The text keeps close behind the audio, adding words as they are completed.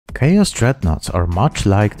Chaos Dreadnoughts are much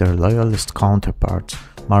like their loyalist counterparts,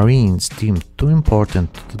 Marines deemed too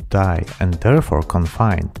important to die and therefore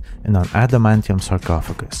confined in an adamantium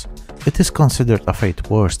sarcophagus. It is considered a fate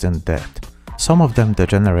worse than death. Some of them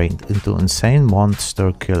degenerate into insane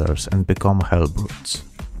monster killers and become hellbrutes.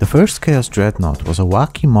 The first Chaos Dreadnought was a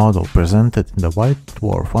wacky model presented in the White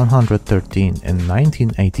Dwarf 113 in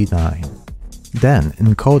 1989. Then,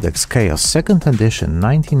 in Codex Chaos 2nd edition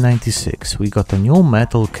 1996, we got a new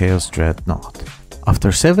metal Chaos Dreadnought.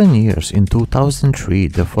 After 7 years, in 2003,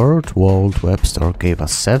 the Forge World web store gave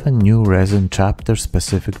us 7 new resin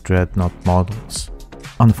chapter-specific Dreadnought models.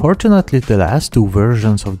 Unfortunately, the last 2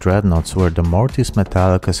 versions of Dreadnoughts were the Mortis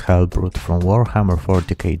Metallicus Hellbrute from Warhammer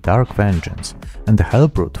 40k Dark Vengeance and the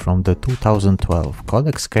Hellbrute from the 2012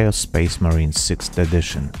 Codex Chaos Space Marines 6th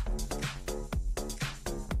edition.